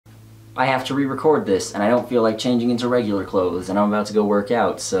I have to re-record this, and I don't feel like changing into regular clothes, and I'm about to go work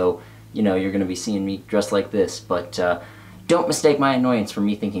out, so, you know, you're gonna be seeing me dressed like this, but, don't mistake my annoyance for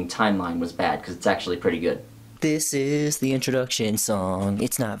me thinking Timeline was bad, because it's actually pretty good. This is the introduction song.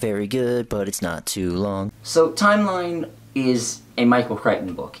 It's not very good, but it's not too long. So, Timeline is a Michael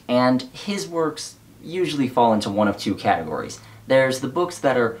Crichton book, and his works usually fall into one of two categories. There's the books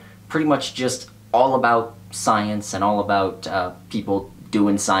that are pretty much just all about science and all about people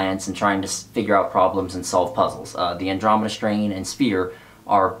doing science and trying to figure out problems and solve puzzles. The Andromeda Strain and Sphere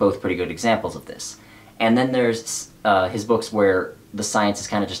are both pretty good examples of this. And then there's his books where the science is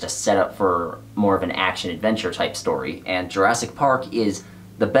kind of just a setup for more of an action-adventure type story, and Jurassic Park is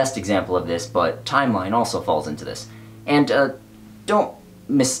the best example of this, but Timeline also falls into this. And don't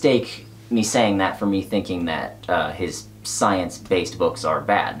mistake me saying that for me thinking that his science-based books are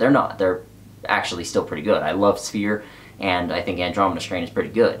bad. They're not. They're actually still pretty good. I love Sphere, and I think Andromeda Strain is pretty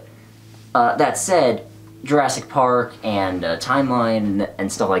good. That said, Jurassic Park and Timeline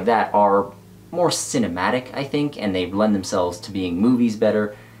and stuff like that are more cinematic, I think, and they lend themselves to being movies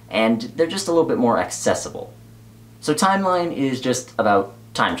better, and they're just a little bit more accessible. So Timeline is just about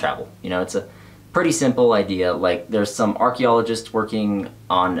time travel. You know, it's a pretty simple idea. Like, there's some archaeologists working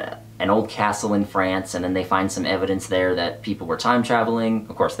on an old castle in France, and then they find some evidence there that people were time traveling.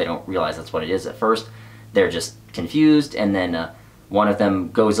 Of course, they don't realize that's what it is at first. They're just confused, and then one of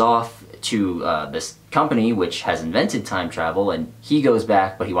them goes off to this company which has invented time travel, and he goes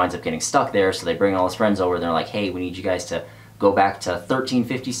back, but he winds up getting stuck there, so they bring all his friends over, and they're like, hey, we need you guys to go back to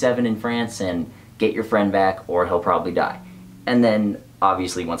 1357 in France and get your friend back, or he'll probably die. And then,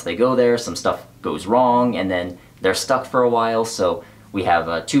 obviously, once they go there, some stuff goes wrong, and then they're stuck for a while, so we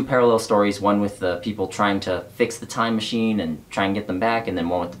have two parallel stories, one with the people trying to fix the time machine and try and get them back, and then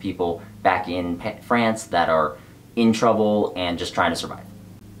one with the people back in France that are in trouble and just trying to survive.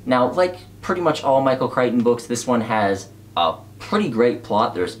 Now, like pretty much all Michael Crichton books, this one has a pretty great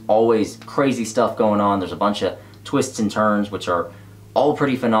plot. There's always crazy stuff going on. There's a bunch of twists and turns, which are all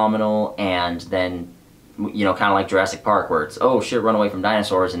pretty phenomenal, and then, you know, kind of like Jurassic Park, where it's, oh shit, run away from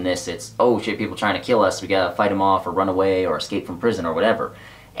dinosaurs. In this, it's, oh shit, people trying to kill us, we gotta fight them off, or run away, or escape from prison, or whatever.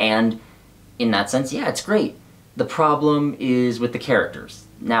 And in that sense, yeah, it's great. The problem is with the characters.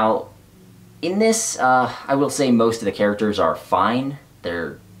 Now, in this, I will say most of the characters are fine.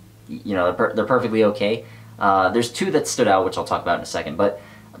 They're, you know, they're perfectly okay. There's two that stood out, which I'll talk about in a second, but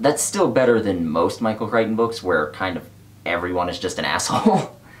that's still better than most Michael Crichton books, where kind of everyone is just an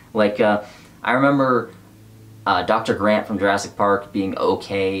asshole. Like, I remember Dr. Grant from Jurassic Park being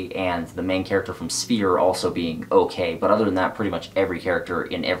okay, and the main character from Sphere also being okay, but other than that, pretty much every character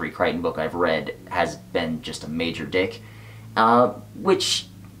in every Crichton book I've read has been just a major dick. Which,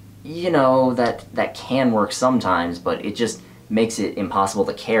 you know, that can work sometimes, but it just makes it impossible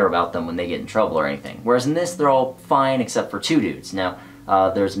to care about them when they get in trouble or anything. Whereas in this, they're all fine except for two dudes. Now,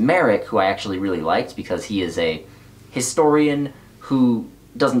 there's Merrick, who I actually really liked because he is a historian who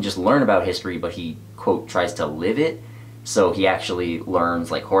doesn't just learn about history, but he, quote, tries to live it. So he actually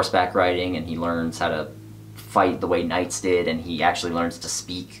learns, like, horseback riding, and he learns how to fight the way knights did, and he actually learns to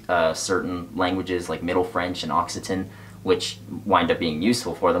speak certain languages like Middle French and Occitan, which wind up being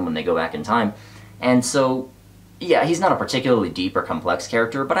useful for them when they go back in time. And so, yeah, he's not a particularly deep or complex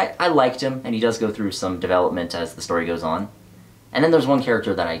character, but I liked him, and he does go through some development as the story goes on. And then there's one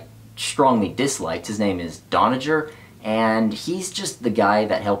character that I strongly disliked. His name is Doniger, and he's just the guy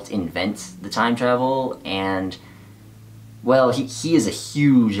that helped invent the time travel, and, well, he is a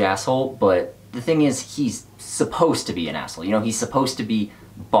huge asshole, but the thing is, he's supposed to be an asshole. You know, he's supposed to be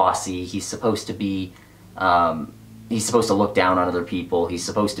bossy, he's supposed to be, he's supposed to look down on other people, he's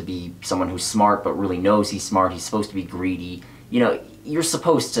supposed to be someone who's smart but really knows he's smart, he's supposed to be greedy. You know, you're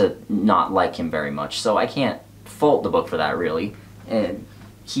supposed to not like him very much, so I can't fault the book for that, really. And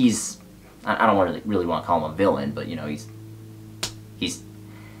he's, I don't really want to call him a villain, but, you know, he's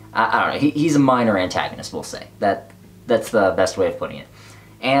I don't know, he's a minor antagonist, we'll say. That's the best way of putting it.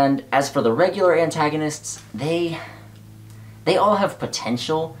 And as for the regular antagonists, they all have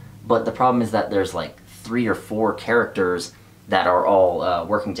potential, but the problem is that there's like 3 or 4 characters that are all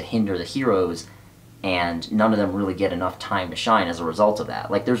working to hinder the heroes, and none of them really get enough time to shine as a result of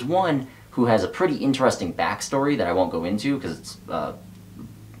that. Like, there's one who has a pretty interesting backstory that I won't go into, because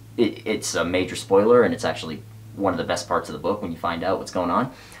it's a major spoiler, and it's actually one of the best parts of the book when you find out what's going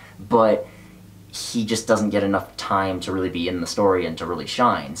on. But he just doesn't get enough time to really be in the story and to really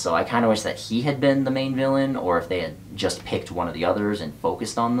shine. So I kind of wish that he had been the main villain, or if they had just picked one of the others and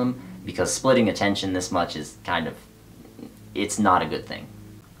focused on them, because splitting attention this much is kind of, it's not a good thing.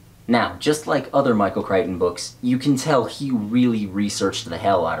 Now, just like other Michael Crichton books, you can tell he really researched the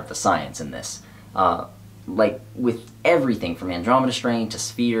hell out of the science in this. Like, with everything from Andromeda Strain to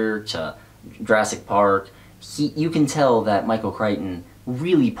Sphere to Jurassic Park, you can tell that Michael Crichton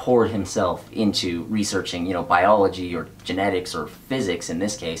really poured himself into researching, biology or genetics or physics in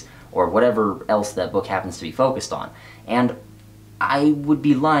this case, or whatever else that book happens to be focused on. And I would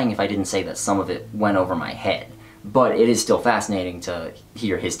be lying if I didn't say that some of it went over my head. But it is still fascinating to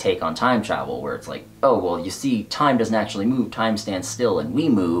hear his take on time travel, where it's like, oh, well, you see, time doesn't actually move, time stands still and we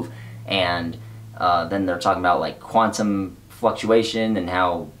move, and then they're talking about, like, quantum fluctuation and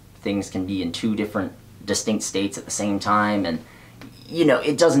how things can be in two different distinct states at the same time, and,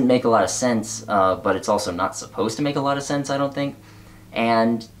 it doesn't make a lot of sense, but it's also not supposed to make a lot of sense, I don't think,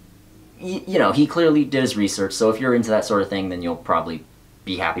 and, he clearly did his research, so if you're into that sort of thing, then you'll probably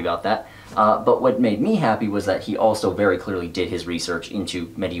be happy about that. But what made me happy was that he also very clearly did his research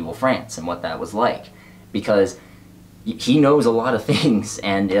into medieval France and what that was like, because he knows a lot of things,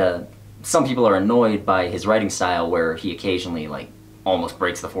 and some people are annoyed by his writing style, where he occasionally, like, almost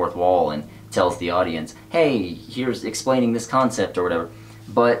breaks the fourth wall and tells the audience, hey, here's explaining this concept or whatever.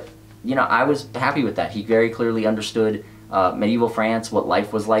 But, I was happy with that. He very clearly understood medieval France, what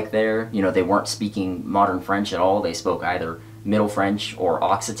life was like there. They weren't speaking modern French at all. They spoke either Middle French or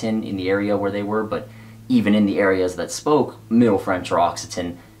Occitan in the area where they were, but even in the areas that spoke Middle French or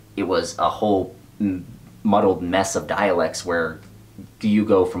Occitan, it was a whole muddled mess of dialects where you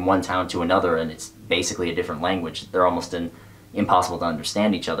go from one town to another and it's basically a different language. They're almost impossible to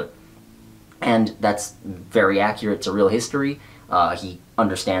understand each other. And that's very accurate to real history. He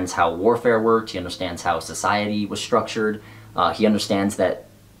understands how warfare worked, he understands how society was structured, he understands that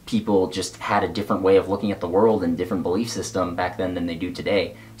people just had a different way of looking at the world and different belief system back then than they do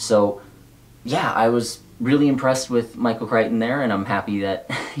today. So, yeah, I was really impressed with Michael Crichton there, and I'm happy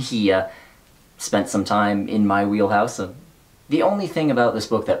that he spent some time in my wheelhouse. The only thing about this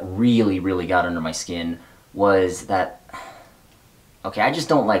book that really, really got under my skin was that, okay, I just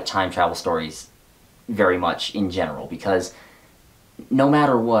don't like time travel stories very much in general, because no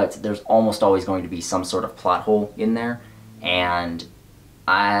matter what, there's almost always going to be some sort of plot hole in there, and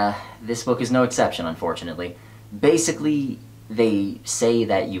this book is no exception, unfortunately. Basically, they say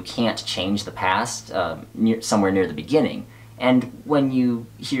that you can't change the past somewhere near the beginning, and when you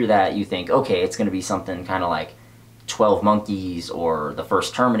hear that, you think, okay, it's going to be something kind of like 12 Monkeys or the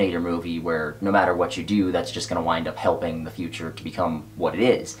first Terminator movie, where no matter what you do, that's just going to wind up helping the future to become what it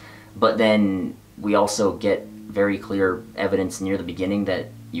is. But then we also get very clear evidence near the beginning that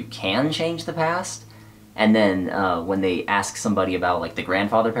you can change the past. And then when they ask somebody about, like, the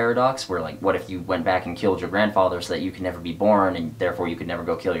grandfather paradox, where, like, what if you went back and killed your grandfather so that you could never be born, and therefore you could never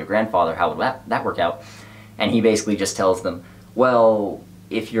go kill your grandfather, how would that work out? And he basically just tells them, well,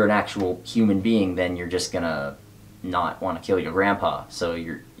 if you're an actual human being, then you're just gonna not want to kill your grandpa, so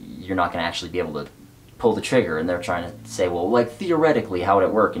you're not gonna actually be able to pull the trigger. And they're trying to say, well, like, theoretically, how would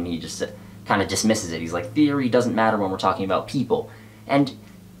it work? And he just kind of dismisses it. He's like, theory doesn't matter when we're talking about people. And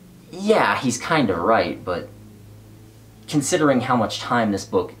yeah, he's kind of right, but considering how much time this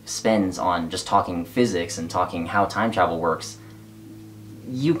book spends on just talking physics and talking how time travel works,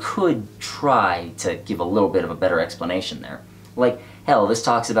 you could try to give a little bit of a better explanation there. Like, hell, this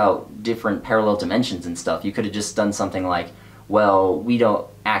talks about different parallel dimensions and stuff. You could have just done something like, well, we don't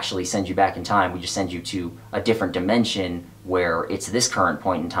actually send you back in time, we just send you to a different dimension where it's this current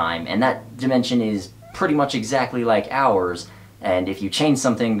point in time, and that dimension is pretty much exactly like ours, and if you change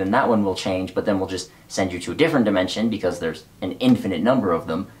something, then that one will change, but then we'll just send you to a different dimension because there's an infinite number of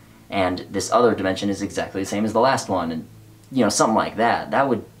them, and this other dimension is exactly the same as the last one, and, something like that. That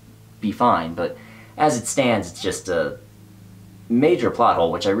would be fine, but as it stands, it's just a major plot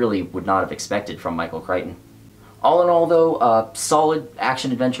hole, which I really would not have expected from Michael Crichton. All in all, though, a solid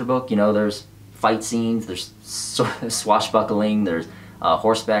action-adventure book. There's fight scenes, there's swashbuckling, there's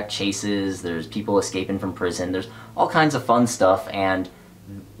horseback chases, there's people escaping from prison, there's all kinds of fun stuff, and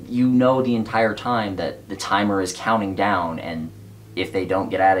the entire time that the timer is counting down, and if they don't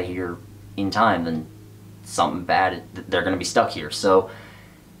get out of here in time, then something bad, they're going to be stuck here. So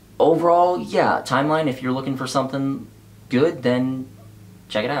overall, yeah, Timeline, if you're looking for something good, then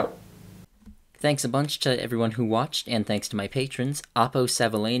check it out. Thanks a bunch to everyone who watched, and thanks to my patrons, Oppo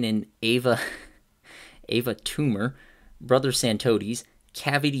Savalane and Ava Toomer, Brother Santodes,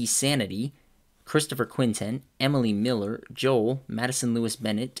 Cavity Sanity, Christopher Quinten, Emily Miller, Joel, Madison Lewis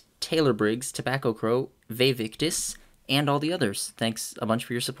Bennett, Taylor Briggs, Tobacco Crow, Vevictus, and all the others. Thanks a bunch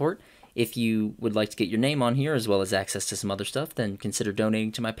for your support. If you would like to get your name on here, as well as access to some other stuff, then consider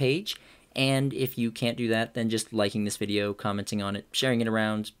donating to my page. And if you can't do that, then just liking this video, commenting on it, sharing it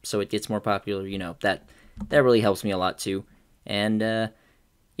around so it gets more popular, that really helps me a lot too. And yeah,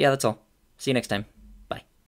 that's all. See you next time.